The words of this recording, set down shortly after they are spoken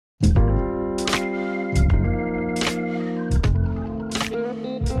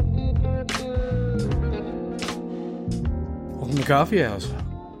Coffee House.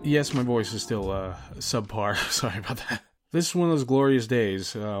 Yes, my voice is still subpar. Sorry about that. This is one of those glorious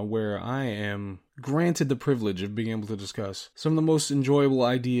days where I am granted the privilege of being able to discuss some of the most enjoyable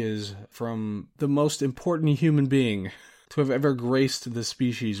ideas from the most important human being to have ever graced the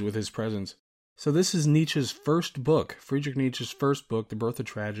species with his presence. So this is Nietzsche's first book, Friedrich Nietzsche's first book, The Birth of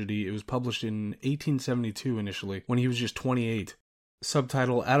Tragedy. It was published in 1872 initially, when he was just 28.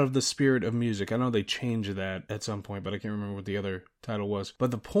 Subtitle, Out of the Spirit of Music. I know they changed that at some point, but I can't remember what the other title was.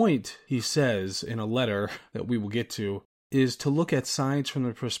 But the point, he says in a letter that we will get to, is to look at science from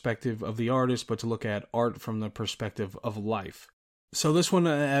the perspective of the artist, but to look at art from the perspective of life. So this one,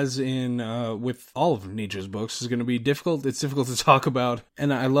 as in with all of Nietzsche's books, is going to be difficult. It's difficult to talk about,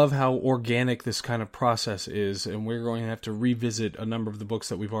 and I love how organic this kind of process is, and we're going to have to revisit a number of the books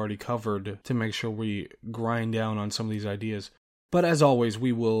that we've already covered to make sure we grind down on some of these ideas. But as always,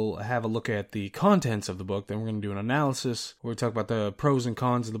 we will have a look at the contents of the book, then we're going to do an analysis, we're going to talk about the pros and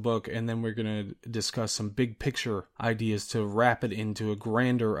cons of the book, and then we're going to discuss some big picture ideas to wrap it into a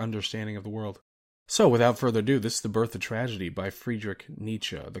grander understanding of the world. So, without further ado, this is The Birth of Tragedy by Friedrich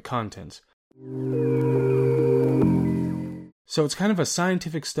Nietzsche, the contents. So it's kind of a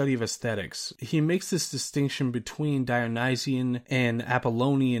scientific study of aesthetics. He makes this distinction between Dionysian and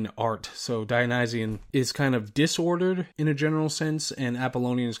Apollonian art. So Dionysian is kind of disordered in a general sense, and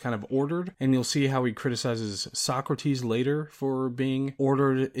Apollonian is kind of ordered. And you'll see how he criticizes Socrates later for being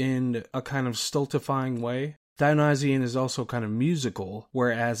ordered in a kind of stultifying way. Dionysian is also kind of musical,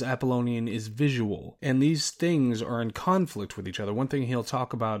 whereas Apollonian is visual. And these things are in conflict with each other. One thing he'll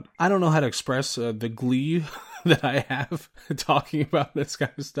talk about, I don't know how to express the glee that I have talking about this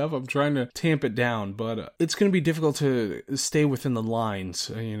kind of stuff. I'm trying to tamp it down, but it's going to be difficult to stay within the lines,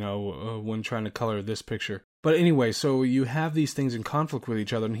 when trying to color this picture. But anyway, so you have these things in conflict with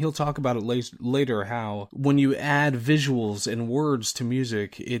each other, and he'll talk about it later how when you add visuals and words to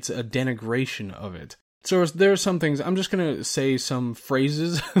music, it's a denigration of it. So there are some things, I'm just going to say some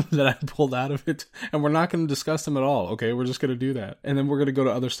phrases that I pulled out of it, and we're not going to discuss them at all, okay? We're just going to do that. And then we're going to go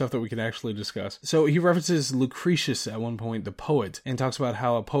to other stuff that we can actually discuss. So he references Lucretius at one point, the poet, and talks about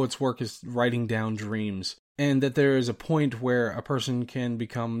how a poet's work is writing down dreams. And that there is a point where a person can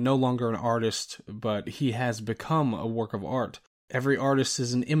become no longer an artist, but he has become a work of art. Every artist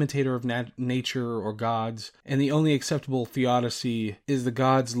is an imitator of nature or gods, and the only acceptable theodicy is the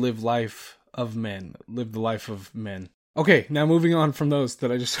gods live the life of men. Okay, now moving on from those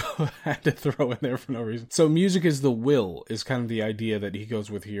that I just had to throw in there for no reason. So music is the will, is kind of the idea that he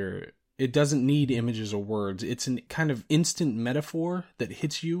goes with here. It doesn't need images or words. It's a kind of instant metaphor that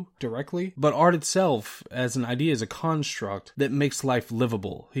hits you directly. But art itself, as an idea, is a construct that makes life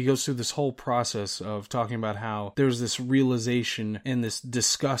livable. He goes through this whole process of talking about how there's this realization and this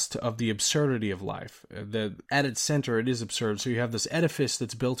disgust of the absurdity of life. That at its center, it is absurd. So you have this edifice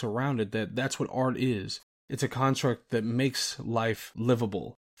that's built around it. That's what art is. It's a construct that makes life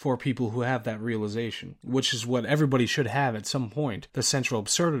livable for people who have that realization, which is what everybody should have at some point, the central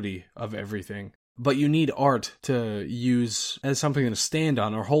absurdity of everything. But you need art to use as something to stand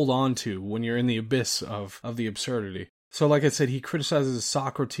on or hold on to when you're in the abyss of the absurdity. So like I said, he criticizes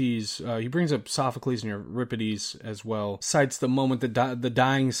Socrates, he brings up Sophocles and Euripides as well, cites the moment that the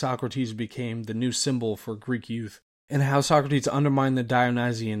dying Socrates became the new symbol for Greek youth, and how Socrates undermined the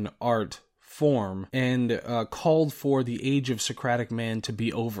Dionysian art form and called for the age of Socratic man to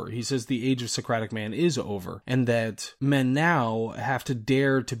be over. He says the age of Socratic man is over, and that men now have to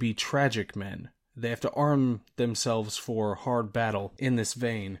dare to be tragic men. They have to arm themselves for hard battle in this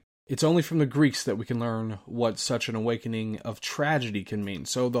vein. It's only from the Greeks that we can learn what such an awakening of tragedy can mean.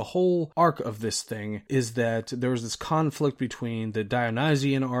 So the whole arc of this thing is that there was this conflict between the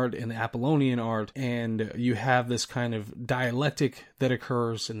Dionysian art and the Apollonian art, and you have this kind of dialectic that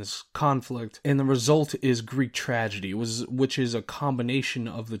occurs in this conflict, and the result is Greek tragedy, which is a combination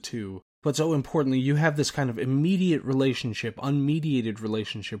of the two. But so importantly, you have this kind of immediate relationship, unmediated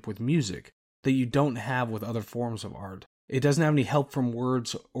relationship with music that you don't have with other forms of art. It doesn't have any help from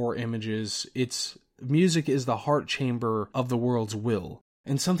words or images. Music is the heart chamber of the world's will.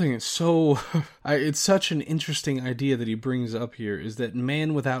 And something that's it's such an interesting idea that he brings up here is that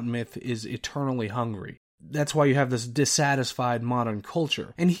man without myth is eternally hungry. That's why you have this dissatisfied modern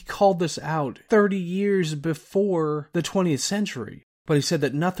culture. And he called this out 30 years before the 20th century. But he said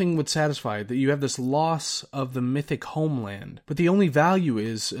that nothing would satisfy, that you have this loss of the mythic homeland. But the only value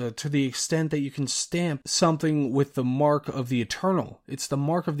is to the extent that you can stamp something with the mark of the eternal. It's the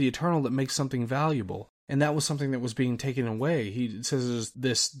mark of the eternal that makes something valuable. And that was something that was being taken away. He says there's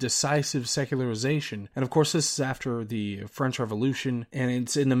this decisive secularization. And of course, this is after the French Revolution, and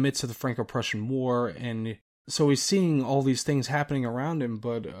it's in the midst of the Franco-Prussian War, and So he's seeing all these things happening around him,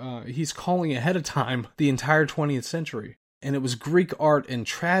 but he's calling ahead of time the entire 20th century. And it was Greek art and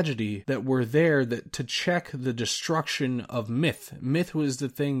tragedy that were there to check the destruction of myth. Myth was the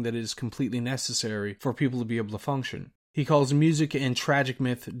thing that is completely necessary for people to be able to function. He calls music and tragic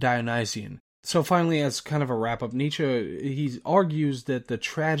myth Dionysian. So finally, as kind of a wrap-up, Nietzsche, he argues that the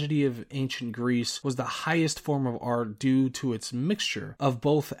tragedy of ancient Greece was the highest form of art due to its mixture of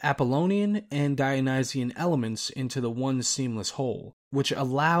both Apollonian and Dionysian elements into the one seamless whole, which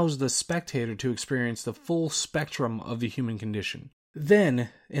allows the spectator to experience the full spectrum of the human condition. Then,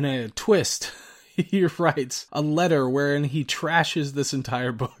 in a twist, he writes a letter wherein he trashes this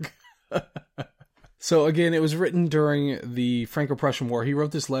entire book. So again, it was written during the Franco-Prussian War. He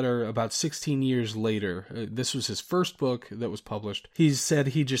wrote this letter about 16 years later. This was his first book that was published. He said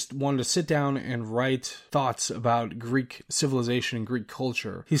he just wanted to sit down and write thoughts about Greek civilization and Greek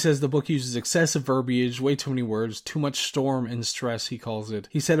culture. He says the book uses excessive verbiage, way too many words, too much storm and stress, he calls it.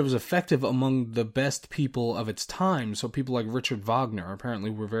 He said it was effective among the best people of its time, so people like Richard Wagner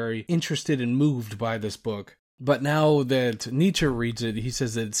apparently were very interested and moved by this book. But now that Nietzsche reads it, he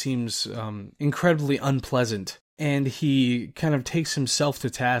says that it seems incredibly unpleasant. And he kind of takes himself to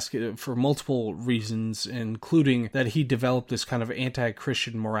task for multiple reasons, including that he developed this kind of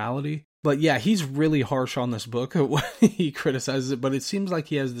anti-Christian morality. But yeah, he's really harsh on this book when he criticizes it, but it seems like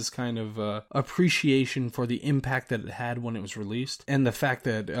he has this kind of appreciation for the impact that it had when it was released, and the fact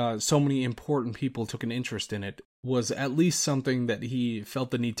that so many important people took an interest in it was at least something that he felt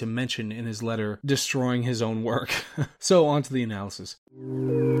the need to mention in his letter, destroying his own work. So on to the analysis.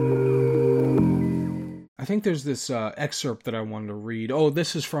 I think there's this excerpt that I wanted to read. Oh,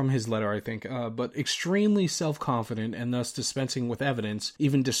 this is from his letter, I think. But extremely self-confident and thus dispensing with evidence,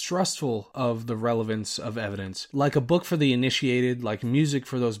 even distrustful of the relevance of evidence. Like a book for the initiated, like music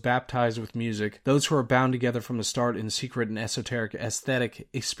for those baptized with music, those who are bound together from the start in secret and esoteric aesthetic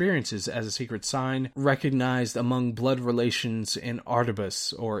experiences as a secret sign, recognized among blood relations in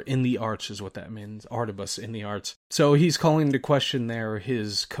artibus, or in the arts is what that means, artibus, in the arts. So he's calling into question there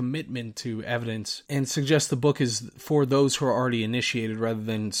his commitment to evidence and suggests the book is for those who are already initiated rather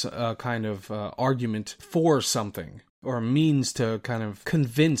than a kind of argument for something, or a means to kind of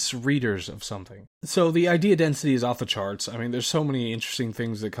convince readers of something. So the idea density is off the charts. I mean, there's so many interesting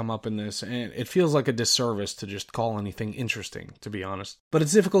things that come up in this, and it feels like a disservice to just call anything interesting, to be honest. But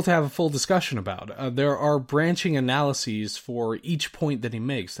it's difficult to have a full discussion about. There are branching analyses for each point that he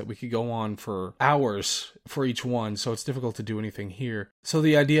makes that we could go on for hours for each one, so it's difficult to do anything here. So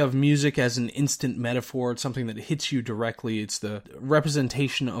the idea of music as an instant metaphor, it's something that hits you directly. It's the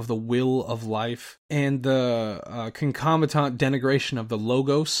representation of the will of life, and the concomitant denigration of the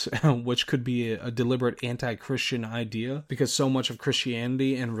logos, which could be a deliberate anti-Christian idea, because so much of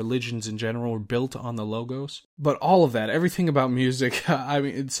Christianity and religions in general are built on the logos. But all of that, everything about music, I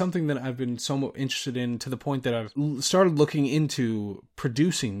mean, it's something that I've been so interested in, to the point that I've started looking into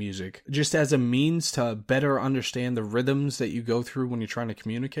producing music, just as a means to better understand the rhythms that you go through when you're trying to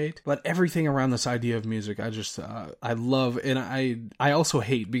communicate. But everything around this idea of music, I love, and I also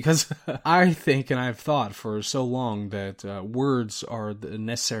hate, because I think, and I've thought for so long, that words are the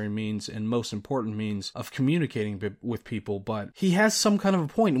necessary means and most important means of communicating with people. But he has some kind of a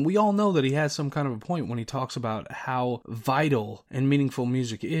point, and we all know that he has some kind of a point when he talks about how vital and meaningful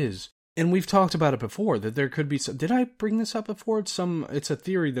music is. And we've talked about it before, that there could be some, did I bring this up before? It's a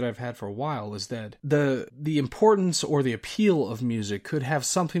theory that I've had for a while, is that the importance or the appeal of music could have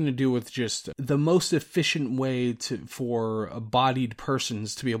something to do with just the most efficient way for bodied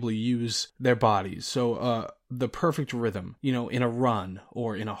persons to be able to use their bodies. So, the perfect rhythm, in a run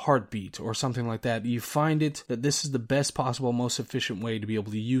or in a heartbeat or something like that. You find it that this is the best possible, most efficient way to be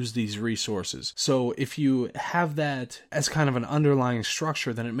able to use these resources. So if you have that as kind of an underlying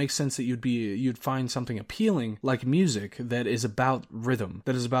structure, then it makes sense that you'd find something appealing like music that is about rhythm,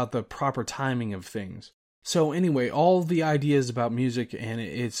 that is about the proper timing of things. So anyway, all the ideas about music and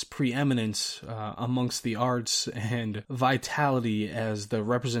its preeminence amongst the arts and vitality as the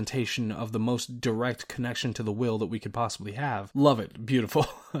representation of the most direct connection to the will that we could possibly have. Love it. Beautiful.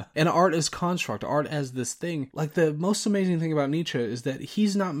 And art as construct, art as this thing. Like, the most amazing thing about Nietzsche is that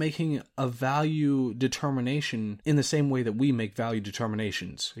he's not making a value determination in the same way that we make value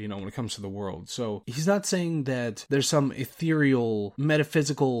determinations, when it comes to the world. So he's not saying that there's some ethereal,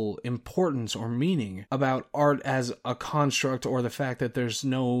 metaphysical importance or meaning about art as a construct, or the fact that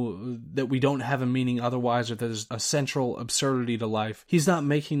that we don't have a meaning otherwise, or there's a central absurdity to life. He's not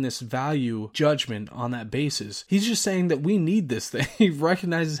making this value judgment on that basis. He's just saying that we need this thing. He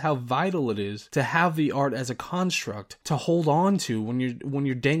recognizes how vital it is to have the art as a construct to hold on to when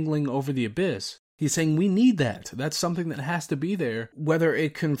you're dangling over the abyss. He's saying we need that. That's something that has to be there, whether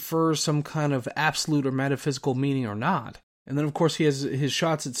it confers some kind of absolute or metaphysical meaning or not. And then, of course, he has his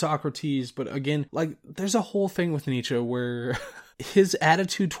shots at Socrates, but again, like, there's a whole thing with Nietzsche where his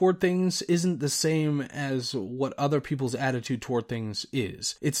attitude toward things isn't the same as what other people's attitude toward things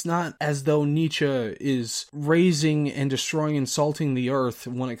is. It's not as though Nietzsche is raising and destroying and salting the earth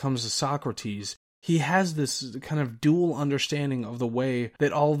when it comes to Socrates. He has this kind of dual understanding of the way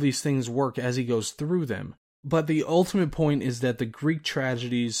that all of these things work as he goes through them. But the ultimate point is that the Greek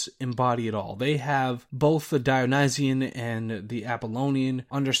tragedies embody it all. They have both the Dionysian and the Apollonian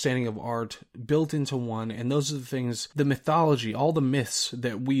understanding of art built into one, and those are the things, the mythology, all the myths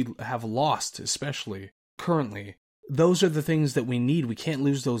that we have lost, especially currently. Those are the things that we need. We can't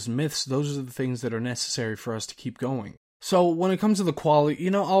lose those myths. Those are the things that are necessary for us to keep going. So when it comes to the quality,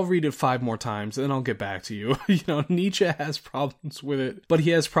 I'll read it 5 more times and then I'll get back to you. Nietzsche has problems with it, but he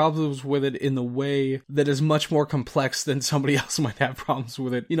has problems with it in the way that is much more complex than somebody else might have problems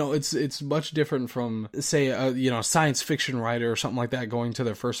with it. It's much different from, say, a science fiction writer or something like that going to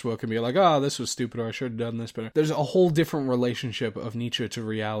their first book and be like, oh, this was stupid, or I should have done this better. There's a whole different relationship of Nietzsche to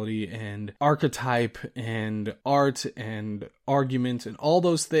reality and archetype and art and argument and all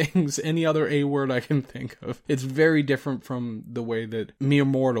those things, any other A word I can think of. It's very different from the way that mere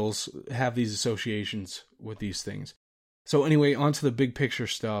mortals have these associations with these things. So anyway, on to the big picture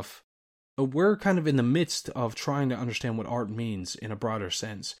stuff. We're kind of in the midst of trying to understand what art means in a broader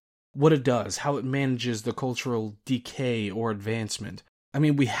sense. What it does, how it manages the cultural decay or advancement. I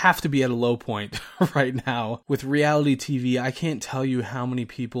mean, we have to be at a low point right now. With reality TV, I can't tell you how many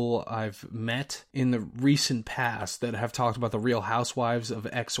people I've met in the recent past that have talked about the Real Housewives of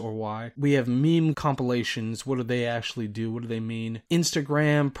X or Y. We have meme compilations. What do they actually do? What do they mean?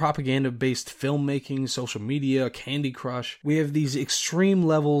 Instagram, propaganda-based filmmaking, social media, Candy Crush. We have these extreme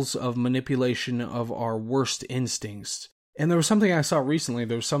levels of manipulation of our worst instincts. And there was something I saw recently,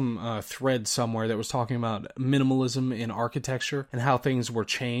 there was some thread somewhere that was talking about minimalism in architecture and how things were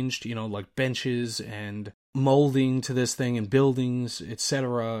changed, like benches and molding to this thing and buildings,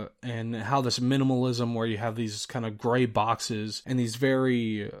 etc. And how this minimalism where you have these kind of gray boxes and these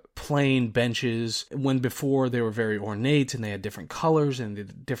very plain benches, when before they were very ornate and they had different colors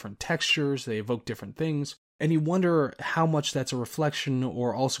and different textures, they evoked different things. And you wonder how much that's a reflection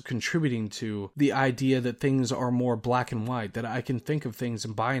or also contributing to the idea that things are more black and white, that I can think of things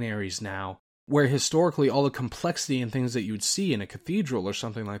in binaries now, where historically all the complexity and things that you'd see in a cathedral or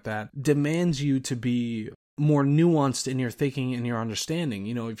something like that demands you to be more nuanced in your thinking and your understanding.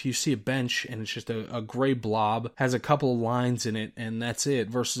 If you see a bench and it's just a gray blob, has a couple of lines in it, and that's it,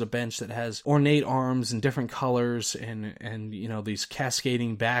 versus a bench that has ornate arms and different colors and these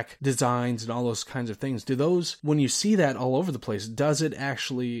cascading back designs and all those kinds of things. Do those, when you see that all over the place, does it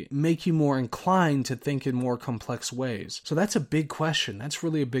actually make you more inclined to think in more complex ways? So that's a big question. That's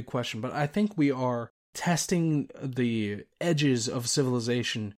really a big question. But I think we are testing the edges of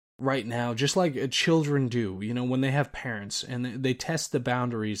civilization right now, just like children do, when they have parents and they test the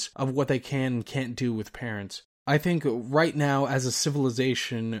boundaries of what they can and can't do with parents. I think right now, as a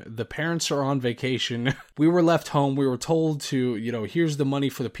civilization, the parents are on vacation. We were left home. We were told to, here's the money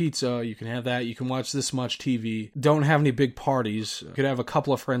for the pizza. You can have that. You can watch this much TV. Don't have any big parties. You could have a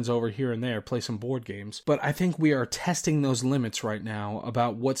couple of friends over here and there, play some board games. But I think we are testing those limits right now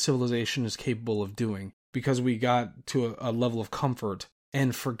about what civilization is capable of doing, because we got to a level of comfort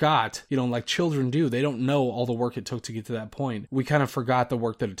and forgot, like children do. They don't know all the work it took to get to that point. We kind of forgot the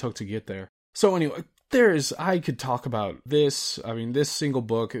work that it took to get there. So anyway, I could talk about this. I mean, this single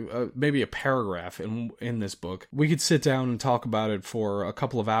book, maybe a paragraph in this book. We could sit down and talk about it for a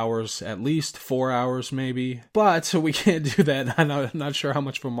couple of hours, at least 4 hours maybe. But we can't do that. I'm not sure how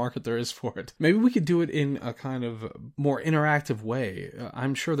much of a market there is for it. Maybe we could do it in a kind of more interactive way.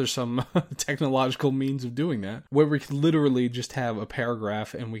 I'm sure there's some technological means of doing that, where we could literally just have a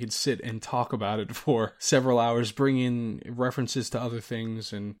paragraph and we could sit and talk about it for several hours, bring in references to other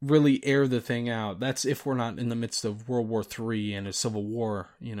things, and really air the thing out. That's if we're not in the midst of World War III and a civil war,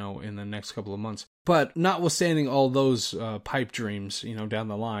 in the next couple of months. But notwithstanding all those pipe dreams, down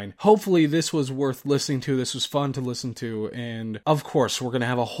the line, hopefully this was worth listening to. This was fun to listen to. And of course, we're going to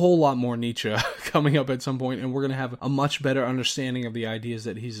have a whole lot more Nietzsche coming up at some point, and we're going to have a much better understanding of the ideas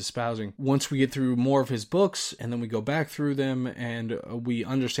that he's espousing once we get through more of his books, and then we go back through them and we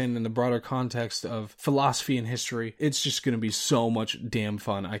understand in the broader context of philosophy and history. It's just going to be so much damn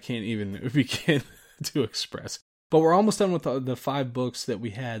fun. I can't even begin to express. But we're almost done with the 5 books that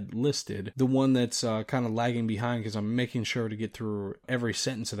we had listed. The one that's kind of lagging behind, because I'm making sure to get through every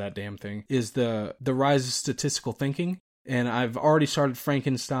sentence of that damn thing, is the Rise of Statistical Thinking. And I've already started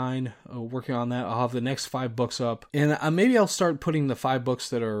Frankenstein, working on that. I'll have the next 5 books up. And maybe I'll start putting the 5 books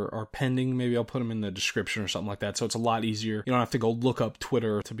that are pending. Maybe I'll put them in the description or something like that. So it's a lot easier. You don't have to go look up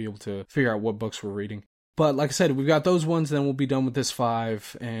Twitter to be able to figure out what books we're reading. But like I said, we've got those ones. Then we'll be done with this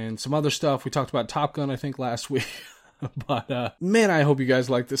 5. And some other stuff. We talked about Top Gun, I think, last week. But, man, I hope you guys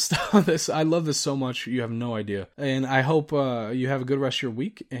like this stuff. I love this so much. You have no idea. And I hope you have a good rest of your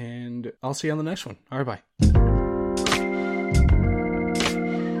week. And I'll see you on the next one. All right, bye.